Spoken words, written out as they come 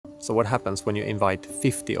So what happens when you invite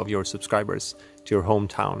 50 of your subscribers to your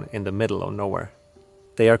hometown in the middle of nowhere?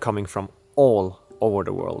 They are coming from all over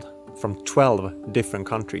the world, from 12 different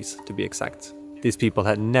countries to be exact. These people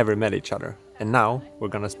had never met each other, and now we're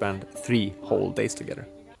gonna spend 3 whole days together.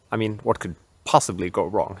 I mean, what could possibly go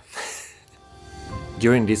wrong?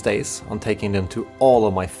 During these days, I'm taking them to all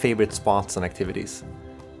of my favorite spots and activities.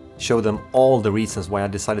 Show them all the reasons why I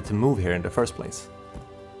decided to move here in the first place.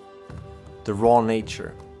 The raw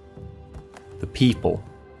nature, the people,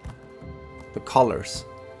 the colors,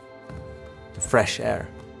 the fresh air.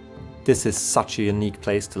 This is such a unique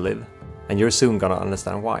place to live, and you're soon gonna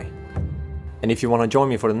understand why. And if you want to join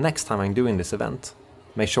me for the next time I'm doing this event,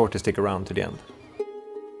 make sure to stick around to the end.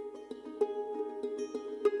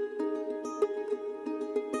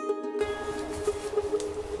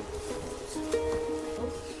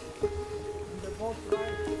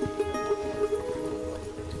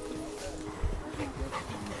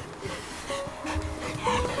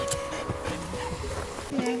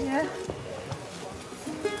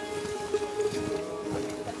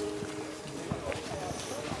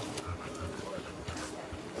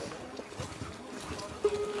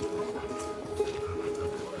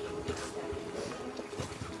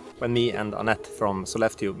 When me and Annette from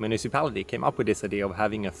Sollefteå municipality came up with this idea of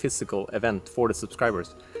having a physical event for the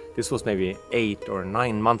subscribers, this was maybe 8 or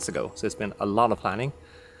 9 months ago, so it's been a lot of planning.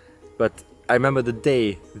 But I remember the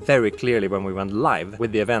day very clearly when we went live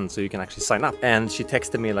with the event, so you can actually sign up. And she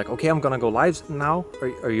texted me like, okay, I'm gonna go live now,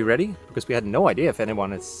 are you ready? Because we had no idea if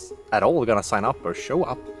anyone is at all gonna sign up or show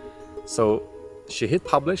up. So she hit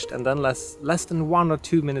published, and then less than 1 or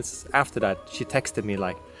 2 minutes after that, she texted me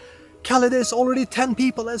like, Kalle, there's already 10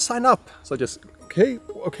 people, let's sign up. So just, okay.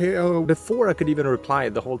 Before I could even reply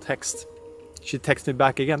the whole text, she texted me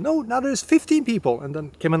back again, no, now there's 15 people. And then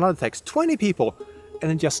came another text, 20 people.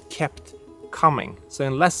 And it just kept coming. So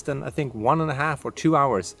in less than, I think, 1.5 or 2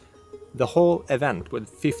 hours, the whole event with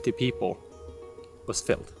 50 people was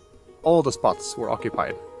filled. All the spots were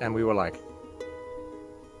occupied. And we were like,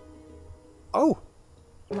 oh.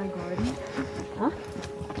 My garden. Huh?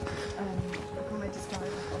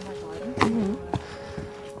 Mm-hmm.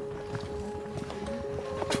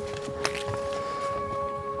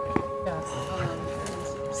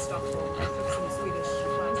 Stockholm. I took some Swedish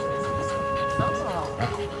classes.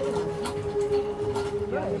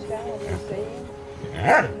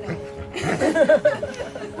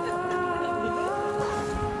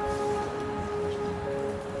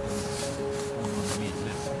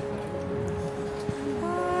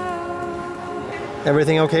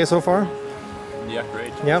 Everything okay so far? Yeah,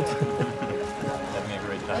 great. Yeah. Having a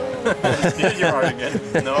great time. You are again.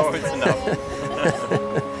 No, it's enough.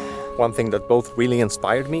 One thing that both really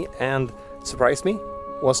inspired me and surprised me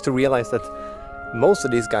was to realize that most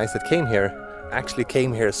of these guys that came here actually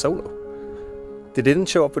came here solo. They didn't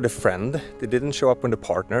show up with a friend, they didn't show up with a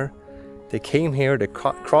partner. They came here, they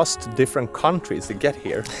crossed different countries to get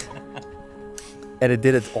here. And they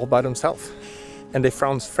did it all by themselves. And they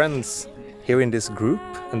found friends here in this group,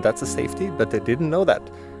 and that's a safety, but they didn't know that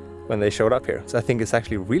when they showed up here. So I think it's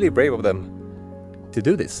actually really brave of them to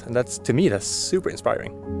do this, and that's, to me, that's super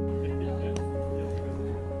inspiring.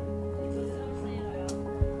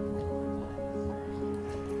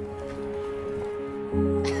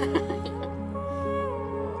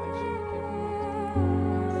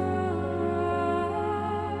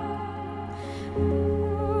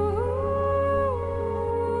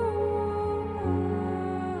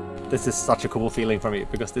 This is such a cool feeling for me,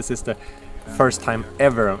 because this is the first time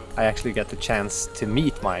ever I actually get the chance to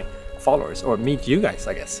meet my followers, or meet you guys,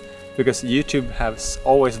 I guess. Because YouTube has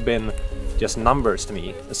always been just numbers to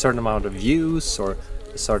me, a certain amount of views or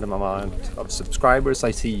a certain amount of subscribers.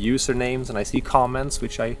 I see usernames and I see comments,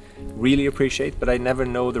 which I really appreciate, but I never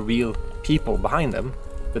know the real people behind them.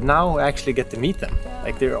 But now I actually get to meet them.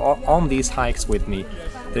 Like, they're on these hikes with me,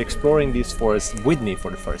 they're exploring these forests with me for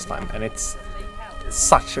the first time, and it's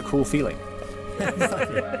such a cool feeling.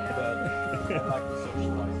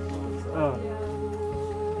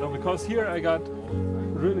 No, because here I got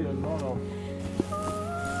really a lot of...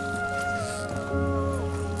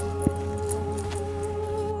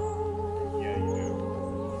 Yeah, you do.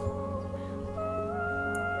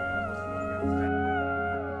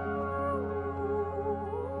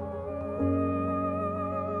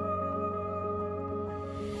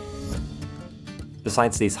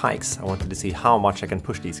 Besides these hikes, I wanted to see how much I can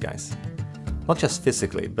push these guys. Not just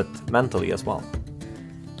physically, but mentally as well.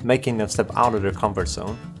 Making them step out of their comfort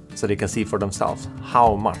zone so they can see for themselves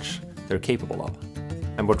how much they're capable of.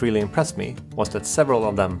 And what really impressed me was that several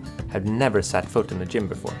of them had never set foot in the gym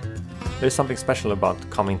before. There's something special about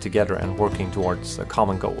coming together and working towards a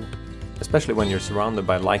common goal, especially when you're surrounded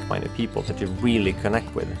by like-minded people that you really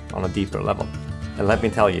connect with on a deeper level. And let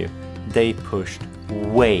me tell you, they pushed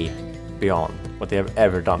way beyond what they have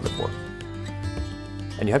ever done before.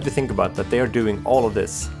 And you have to think about that they are doing all of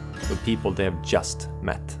this with people they have just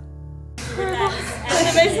met.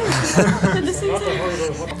 Amazing. At the same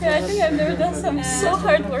time. Yeah, I think I've never done some so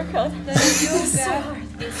hard workout. So hard.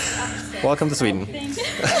 Welcome to Sweden.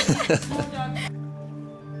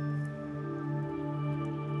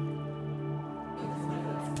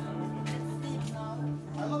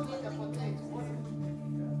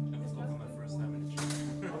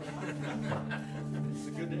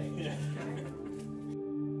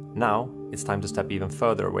 Now it's time to step even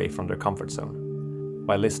further away from their comfort zone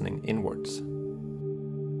by listening inwards.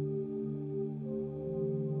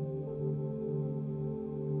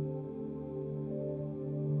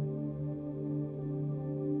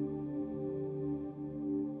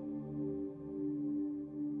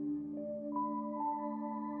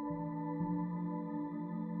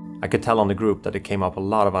 I could tell on the group that it came up a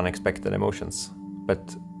lot of unexpected emotions,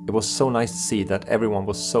 but it was so nice to see that everyone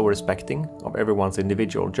was so respecting of everyone's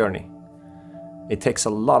individual journey. It takes a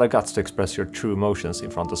lot of guts to express your true emotions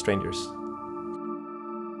in front of strangers.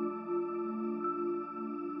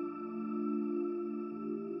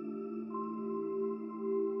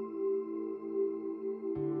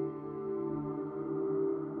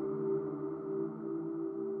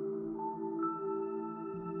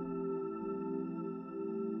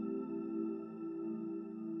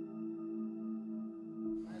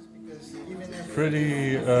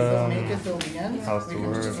 Pretty, how's the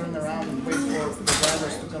word?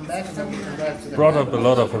 Brought up a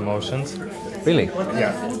lot of emotions. Really?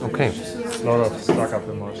 Yeah. Okay. A lot of stuck up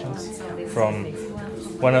emotions from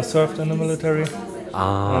when I served in the military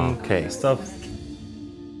and Okay. stuff.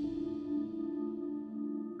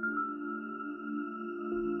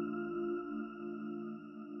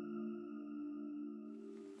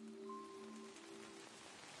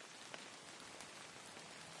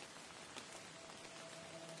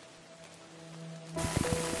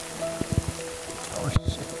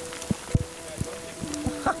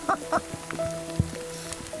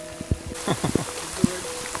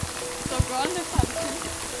 So grande pumpkin.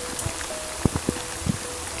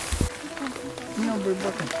 No, we're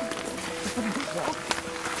broken.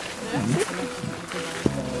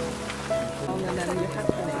 And then you have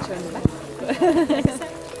to turn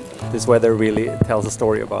back. This weather really tells a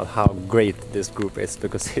story about how great this group is,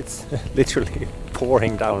 because it's literally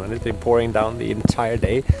pouring down, and it's been pouring down the entire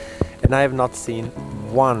day. And I have not seen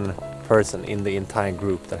one person in the entire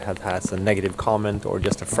group that has a negative comment or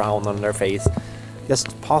just a frown on their face.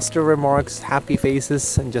 Just positive remarks, happy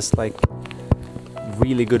faces, and just like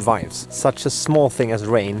really good vibes. Such a small thing as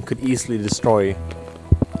rain could easily destroy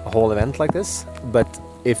a whole event like this, but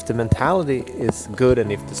if the mentality is good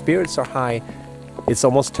and if the spirits are high, it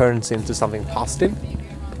almost turns into something positive.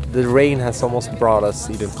 The rain has almost brought us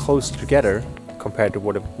even closer together compared to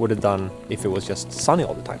what it would have done if it was just sunny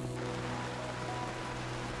all the time.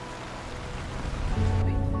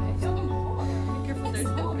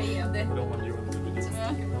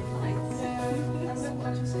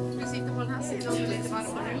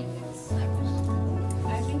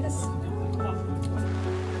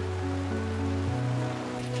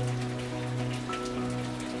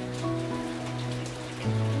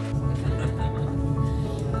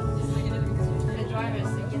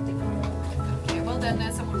 Okay, well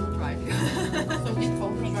then someone will drive you. So get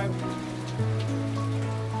home and drive.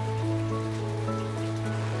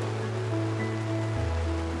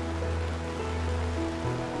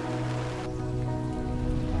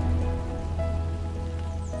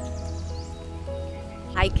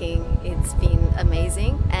 Hiking, it's been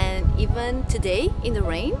amazing, and even today in the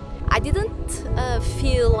rain I didn't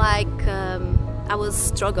feel like I was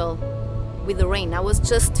struggle with the rain. I was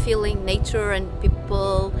just feeling nature and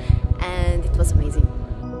people, and it was amazing.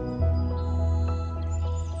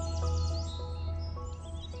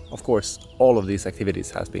 Of course, all of these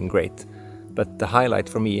activities has been great, but the highlight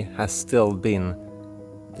for me has still been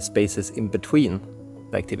the spaces in between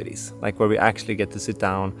the activities, like where we actually get to sit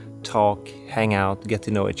down, talk, hang out, get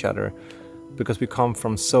to know each other, because we come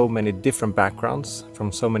from so many different backgrounds,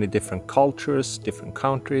 from so many different cultures, different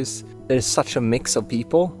countries. There's such a mix of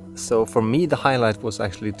people, so for me the highlight was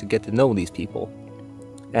actually to get to know these people.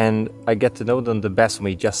 And I get to know them the best when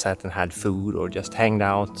we just sat and had food, or just hanged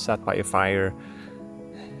out, sat by a fire,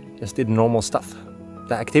 just did normal stuff.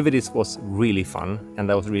 The activities was really fun, and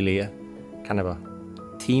that was really a kind of a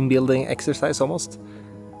team building exercise almost.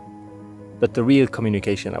 But the real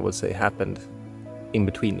communication, I would say, happened in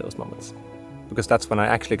between those moments. Because that's when I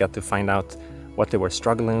actually got to find out what they were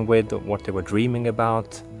struggling with, or what they were dreaming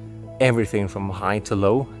about, everything from high to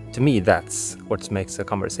low. To me, that's what makes a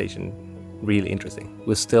conversation really interesting.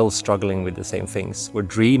 We're still struggling with the same things. We're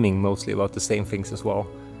dreaming mostly about the same things as well.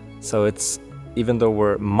 So it's, even though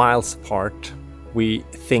we're miles apart, we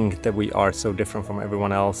think that we are so different from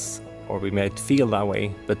everyone else, or we might feel that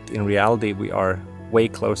way, but in reality we are way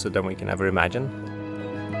closer than we can ever imagine.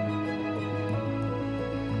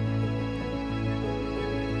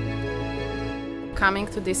 Coming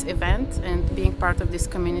to this event and being part of this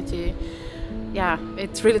community, yeah,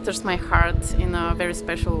 it really touched my heart in a very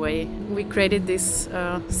special way. We created this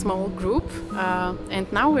small group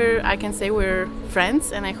and now I can say we're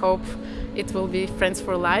friends, and I hope it will be friends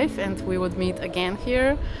for life and we would meet again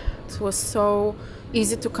here. It was so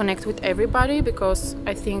easy to connect with everybody because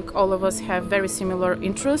I think all of us have very similar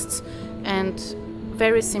interests and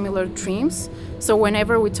very similar dreams. So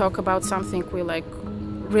whenever we talk about something, we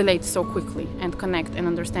relate so quickly and connect and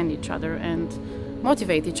understand each other and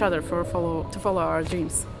motivate each other to follow our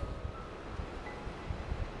dreams.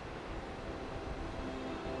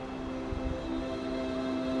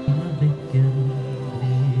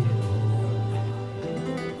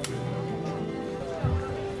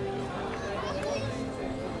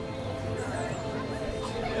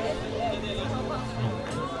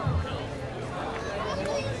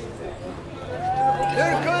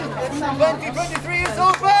 Circle 2023 is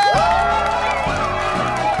over!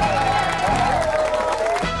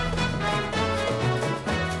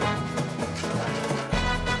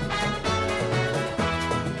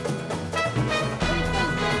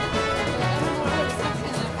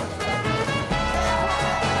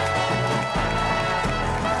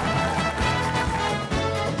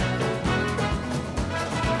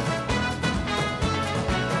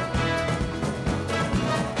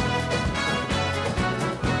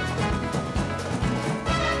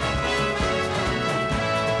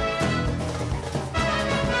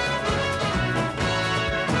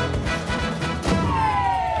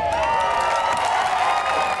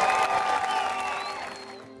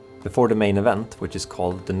 Before the main event, which is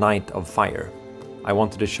called the Night of Fire, I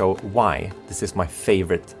wanted to show why this is my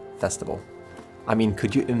favorite festival. I mean,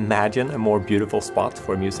 could you imagine a more beautiful spot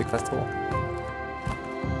for a music festival?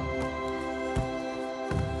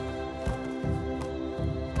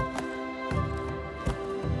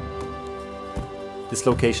 This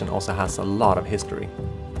location also has a lot of history.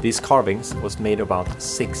 These carvings was made about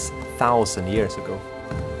 6,000 years ago.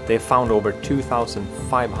 They found over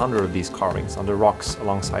 2,500 of these carvings on the rocks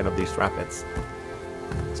alongside of these rapids.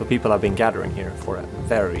 So people have been gathering here for a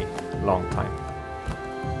very long time.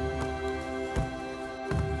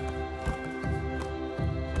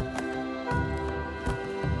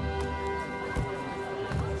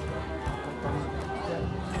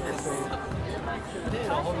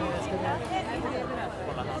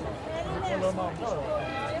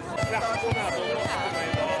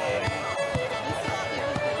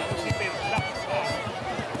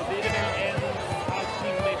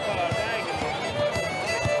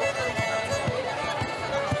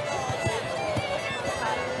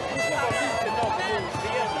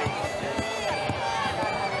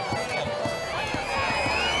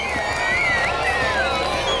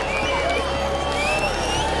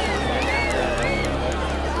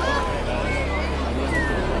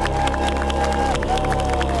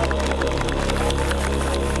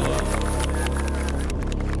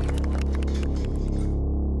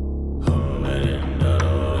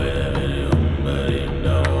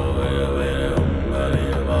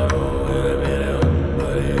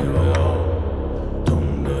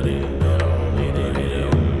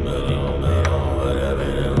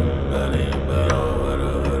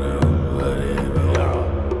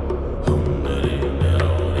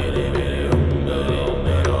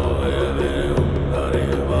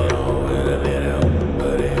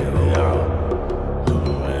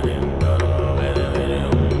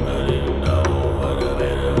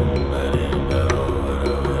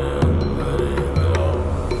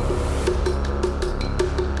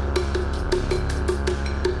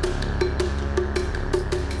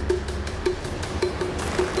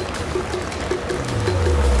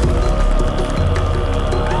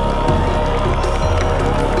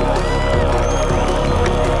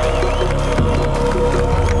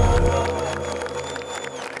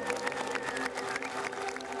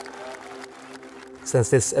 Since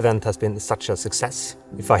this event has been such a success,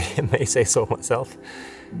 if I may say so myself,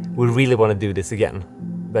 we really want to do this again.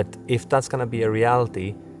 But if that's going to be a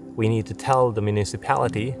reality, we need to tell the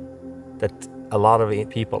municipality that a lot of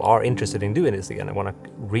people are interested in doing this again and want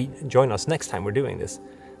to join us next time we're doing this.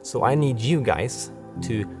 So I need you guys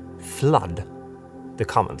to flood the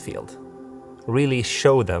comment field. Really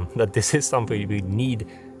show them that this is something we need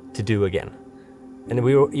to do again. And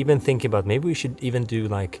we were even thinking about maybe we should even do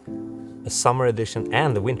like a summer edition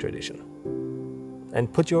and a winter edition.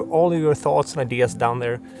 And put all of your thoughts and ideas down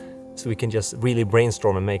there so we can just really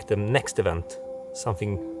brainstorm and make the next event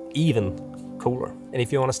something even cooler. And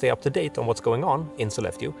if you want to stay up to date on what's going on in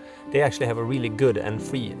Sollefteå, they actually have a really good and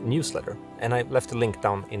free newsletter. And I left a link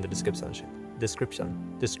down in the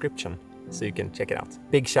description so you can check it out.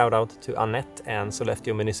 Big shout out to Annette and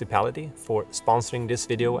Sollefteå Municipality for sponsoring this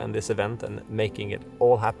video and this event and making it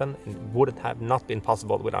all happen. It would have not been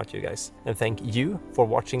possible without you guys. And thank you for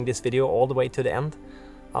watching this video all the way to the end.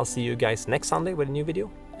 I'll see you guys next Sunday with a new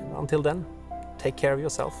video. And until then, take care of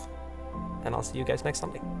yourself. And I'll see you guys next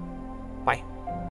Sunday. Bye.